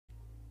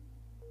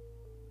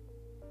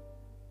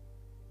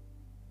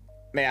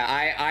Yeah,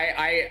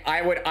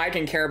 I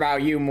can care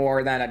about you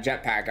more than a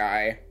jetpack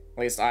guy. At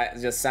least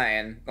just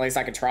saying. At least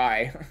I could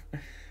try.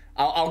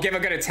 I'll give a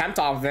good attempt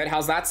off of it.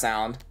 How's that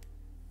sound?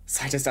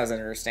 So I just doesn't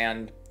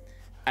understand.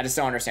 I just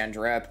don't understand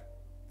drip.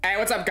 Hey,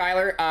 what's up,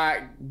 Gyler?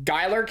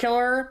 Gyler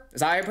Killer?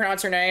 Is that how you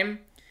pronounce your name?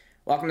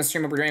 Welcome to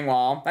Stream of Dreaming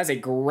Wall. That's a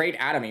great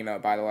Adam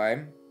emote, by the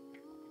way.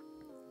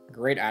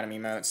 Great Adam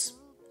emotes.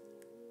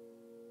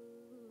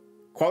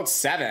 Quote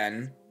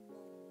 7.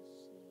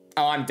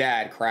 Oh, I'm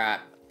dead.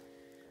 Crap.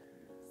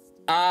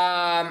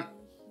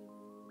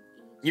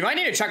 You might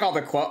need to check all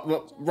the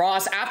quote.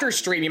 Ross, after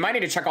stream, you might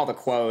need to check all the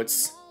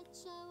quotes.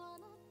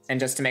 And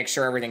just to make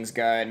sure everything's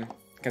good.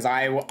 Because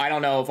I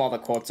don't know if all the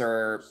quotes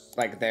are,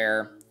 like,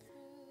 there.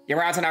 You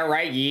were out tonight,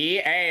 right? Yee.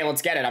 Hey,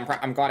 let's get it.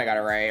 I'm glad I got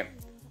it right.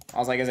 I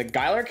was like, is it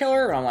Gyler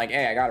Killer? And I'm like,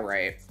 hey, I got it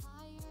right.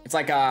 It's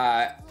like,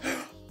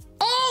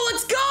 oh,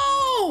 let's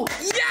go!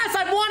 Yes,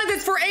 I've wanted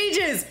this for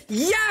ages!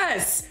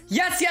 Yes!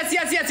 Yes, yes,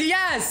 yes, yes,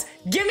 yes!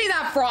 Give me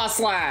that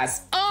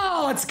Froslass!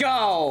 Oh, let's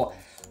go!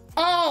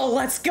 Oh,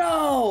 let's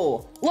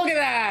go! Look at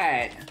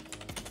that!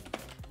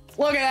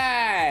 Look at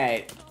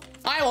that!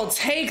 I will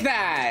take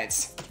that!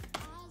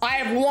 I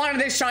have wanted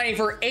this shiny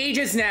for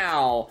ages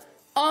now!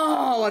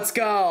 Oh, let's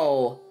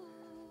go!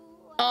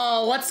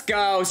 Oh, let's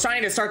go!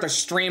 Shiny to start the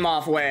stream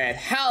off with.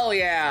 Hell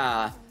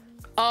yeah!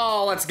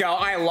 Oh, let's go.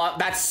 I love...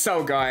 That's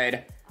so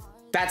good.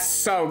 That's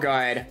so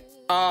good.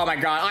 Oh my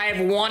god. I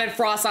have wanted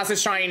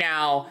Froslass shiny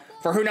now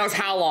for who knows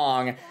how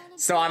long.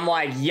 So I'm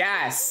like,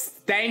 yes.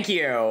 Thank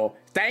you.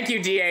 Thank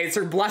you, DAs,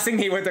 for blessing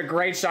me with a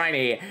great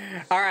shiny.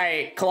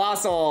 Alright,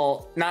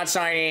 Colossal, not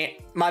shiny.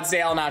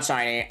 Mudsdale, not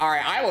shiny.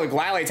 Alright, I will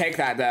gladly take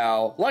that,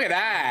 though. Look at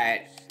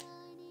that.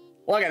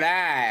 Look at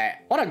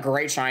that. What a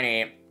great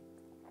shiny.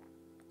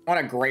 What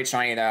a great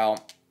shiny, though.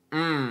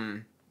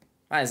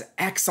 That is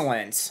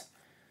excellent.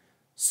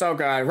 So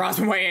good. Ross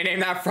been waiting to name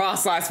that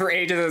Froslass for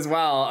ages as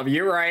well.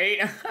 You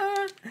right?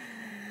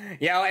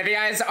 Yo, if you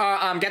guys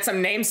get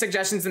some name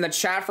suggestions in the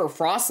chat for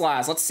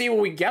Froslass, let's see what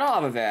we get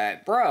off of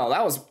it. Bro,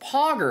 that was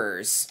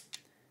poggers.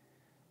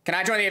 Can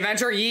I join the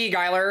adventure? Yee,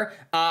 Gyler.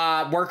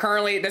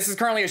 This is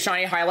currently a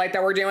shiny highlight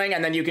that we're doing,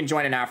 and then you can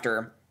join in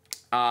after.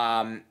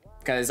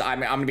 Because I'm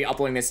gonna be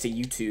uploading this to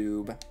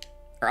YouTube.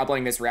 Or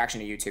uploading this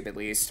reaction to YouTube at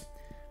least.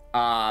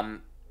 But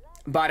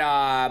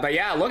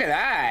yeah, look at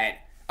that.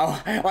 Oh,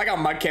 I like how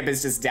Mudkip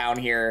is just down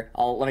here.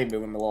 Let me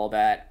move him a little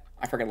bit.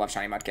 I freaking love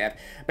shiny Mudkip.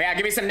 But yeah,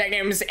 give me some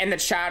nicknames in the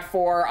chat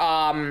for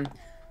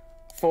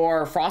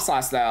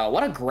Froslass though.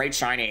 What a great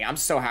shiny. I'm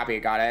so happy I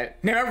got it.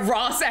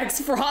 Ross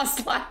X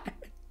Froslass.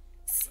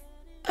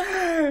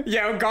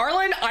 Yo,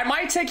 Garland, I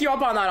might take you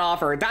up on that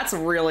offer. That's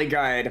really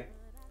good.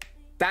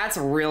 That's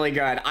really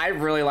good. I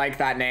really like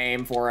that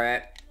name for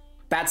it.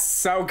 That's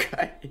so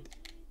good.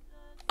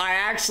 I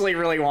actually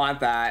really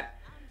want that.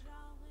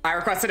 I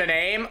requested a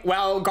name.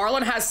 Well,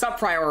 Garland has sub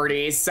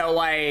priorities, so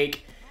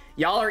like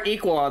y'all are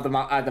equal at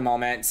the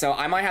moment. So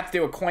I might have to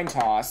do a coin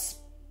toss.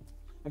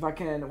 If I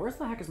can, where's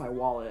the heck is my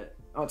wallet?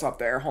 Oh, it's up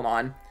there. Hold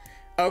on.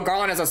 Oh,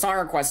 Garland has a song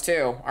request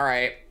too. All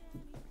right.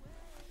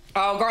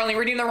 Oh, Garland, you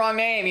redeemed the wrong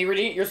name.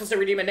 You're supposed to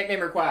redeem a nickname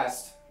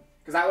request,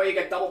 because that way you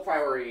get double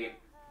priority.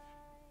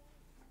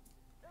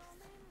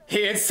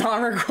 He had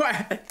song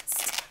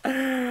request.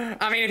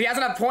 I mean, if he has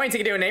enough points, he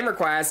can do a name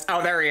request.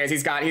 Oh, there he is.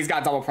 He's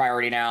got double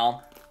priority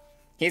now.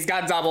 He's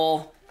got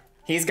double.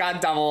 He's got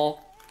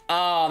double.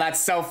 Oh, that's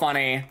so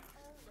funny.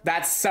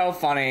 That's so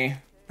funny.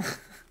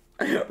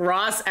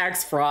 Ross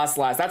X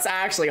Froslass. That's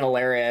actually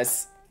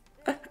hilarious.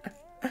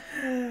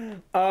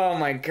 Oh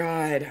my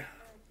god.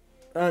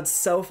 That's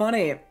so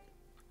funny.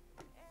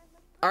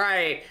 All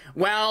right.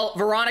 Well,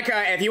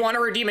 Veronica, if you want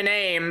to redeem a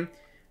name,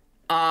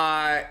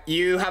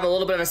 you have a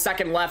little bit of a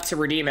second left to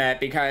redeem it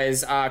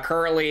because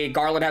currently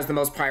Garland has the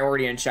most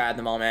priority in chat at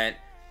the moment.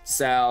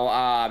 So,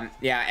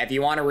 yeah, if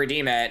you want to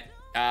redeem it,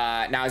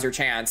 now's your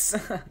chance.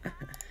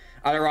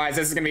 Otherwise,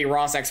 this is gonna be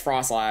Ross X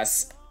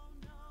Froslass.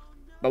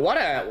 But what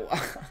a...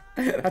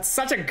 That's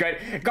such a good...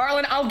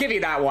 Garland, I'll give you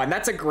that one.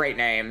 That's a great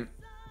name.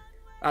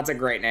 That's a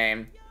great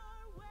name.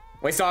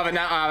 We still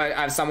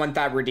have someone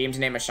that redeemed to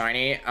name a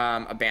shiny.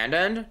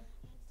 Abandoned.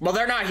 Well,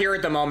 they're not here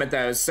at the moment,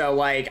 though. So,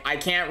 like, I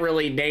can't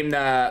really name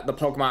the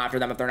Pokemon after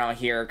them if they're not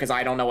here. Because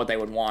I don't know what they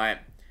would want.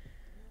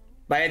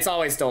 But it's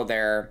always still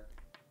there.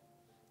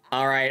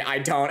 Alright, I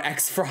don't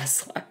X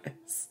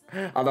Froslass.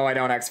 Although I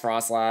don't X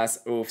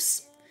Froslass.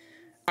 Oofs.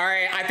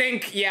 Alright, I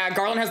think, yeah,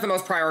 Garland has the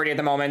most priority at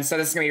the moment, so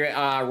this is gonna be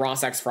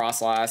Ross X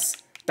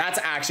Froslass. That's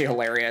actually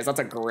hilarious. That's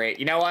a great...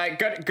 You know what?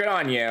 Good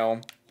on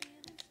you.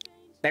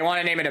 They want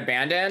to name it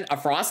Abandoned? A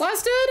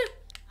Froslass did?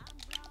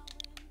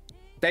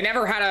 They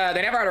never had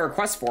a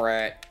request for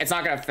it. It's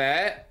not gonna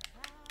fit.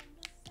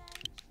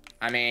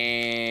 I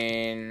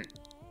mean...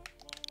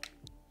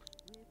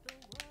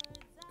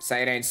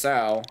 Say it ain't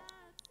so.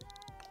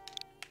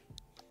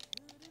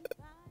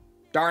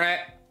 Darn it.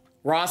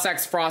 Ross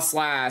X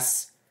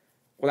Froslass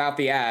without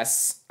the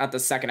S at the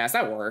second S.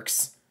 That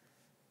works.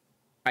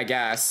 I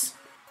guess.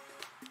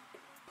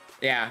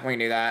 Yeah, we can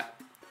do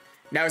that.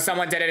 No,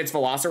 someone did it. It's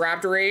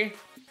Velociraptor-y.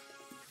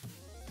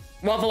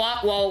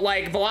 Well,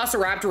 like,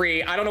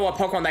 Velociraptor, I don't know what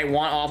Pokemon they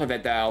want off of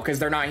it, though, because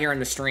they're not here in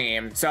the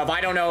stream. So if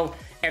I don't know,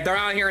 if they're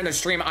not here in the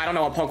stream, I don't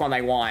know what Pokemon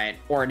they want,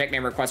 or a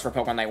nickname request for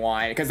Pokemon they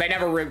want, because they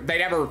never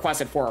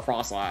requested for a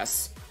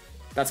Froslass.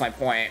 That's my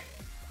point.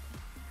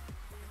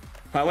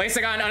 But at least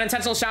I got an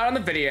unintentional shout on the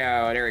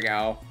video. There we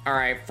go. All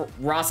right,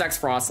 Ross X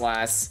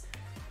Froslass.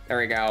 There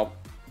we go.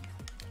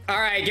 All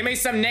right, give me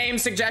some name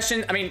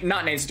suggestions. I mean,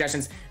 not name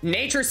suggestions.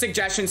 Nature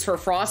suggestions for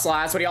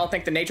Froslass. What do y'all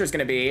think the nature is going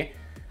to be?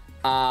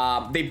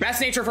 The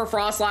best nature for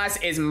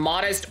Froslass is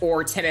modest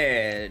or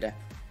timid.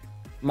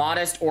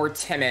 Modest or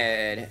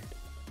timid.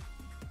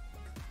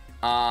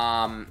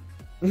 Scam.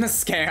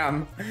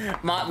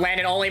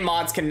 Landon, only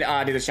mods can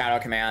do the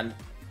shadow command.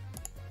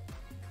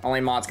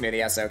 Only mods can do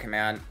the SO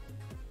command.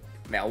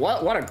 Man,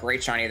 what a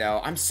great shiny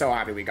though. I'm so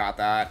happy we got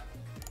that.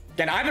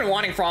 Again, I've been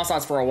wanting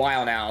Froslass for a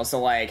while now, so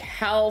like,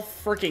 hell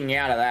freaking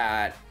yeah to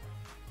that.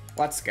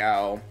 Let's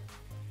go.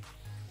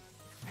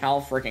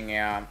 Hell freaking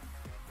yeah.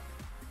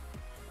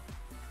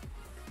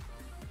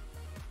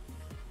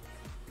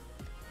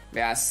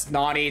 Yeah,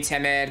 snotty,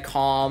 timid,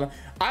 calm.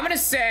 I'm gonna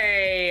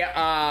say,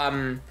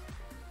 I'll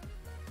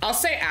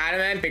say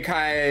adamant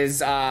because,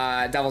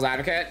 devil's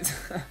advocate.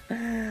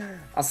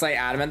 I'll say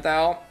adamant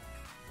though.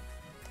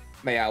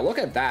 But yeah, look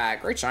at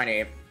that. Great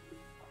shiny.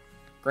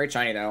 Great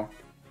shiny though.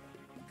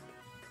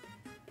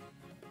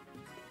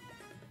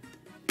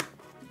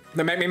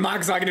 They make me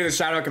mock so I can do the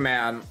shadow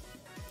command.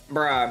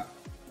 Bruh.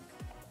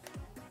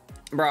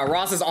 Bruh,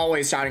 Ross is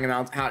always shouting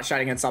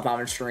himself out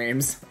in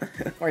streams.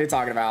 What are you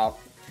talking about?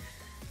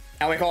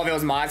 And we call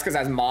those mods because it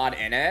has mod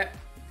in it.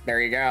 There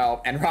you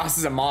go. And Ross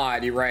is a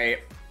mod, you're right.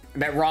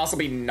 That Ross will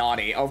be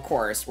naughty. Of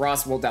course,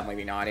 Ross will definitely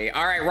be naughty.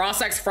 All right,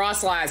 Ross X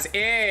Froslass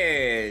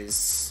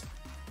is...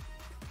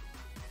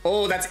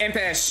 Oh, that's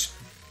impish.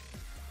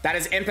 That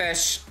is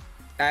impish.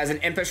 That is an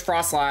impish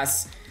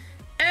Froslass.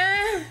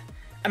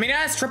 I mean, it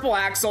has triple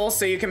axle,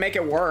 so you can make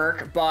it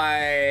work,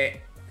 but...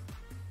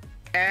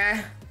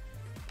 It's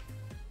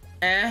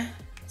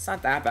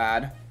not that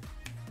bad.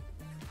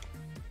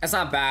 It's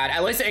not bad.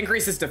 At least it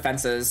increases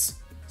defenses,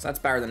 so that's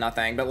better than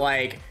nothing. But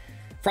like,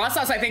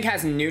 Froslass I think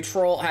has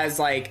neutral, has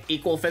like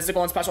equal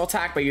physical and special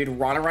attack, but you'd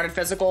run it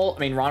physical. I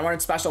mean, run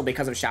it special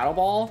because of Shadow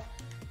Ball.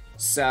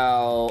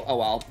 So, oh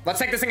well. Let's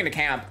take this thing into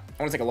camp.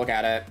 I want to take a look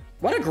at it.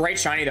 What a great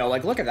shiny though.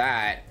 Like, look at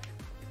that.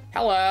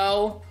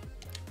 Hello.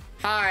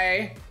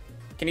 Hi.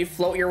 Can you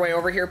float your way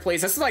over here,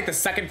 please? This is like the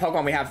second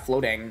Pokemon we have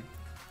floating.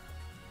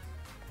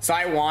 So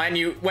I won.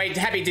 You wait,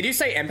 Heavy, did you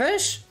say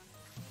impish?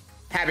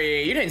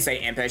 Heavy, you didn't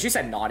say impish. You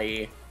said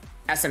naughty.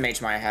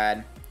 SMH my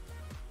head.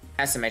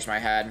 SMH my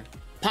head.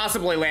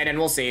 Possibly Landon.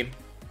 We'll see.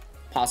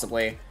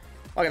 Possibly.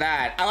 Look at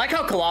that. I like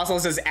how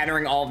Colossus is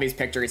entering all of these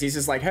pictures. He's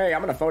just like, hey,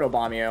 I'm gonna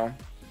photobomb you.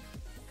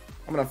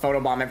 I'm gonna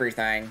photobomb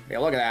everything. Yeah,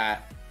 look at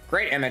that.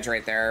 Great image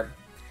right there.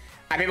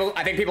 I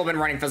think people have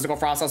been running physical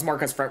Froslass more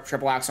because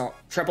triple axle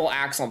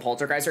and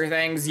poltergeister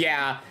things.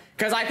 Yeah,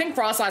 because I think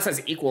Froslass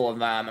has equal of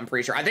them. I'm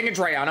pretty sure. I think in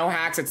Drayano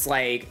hacks it's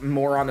like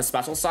more on the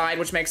special side,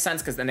 which makes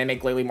sense because then they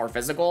make Glalie more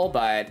physical.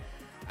 But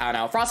I don't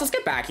know. Froslass,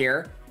 get back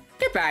here.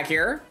 Get back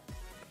here.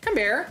 Come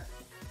here.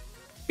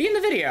 Be in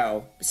the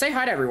video. Say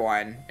hi to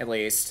everyone at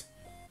least.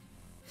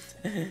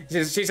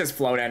 She's just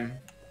floating.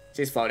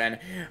 She's floating.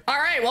 All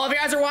right, well, if you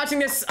guys are watching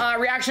this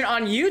reaction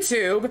on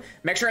YouTube,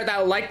 make sure to hit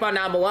that like button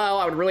down below.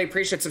 I would really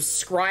appreciate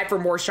subscribe for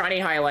more shiny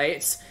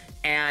highlights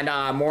and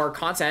more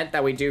content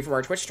that we do from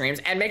our Twitch streams.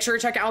 And make sure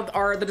to check out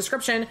the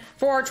description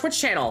for our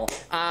Twitch channel,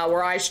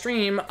 where I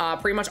stream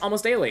pretty much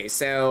almost daily.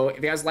 So if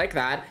you guys like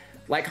that,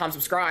 like, comment,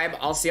 subscribe.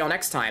 I'll see y'all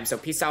next time. So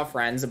peace out,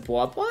 friends.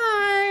 Bye-bye.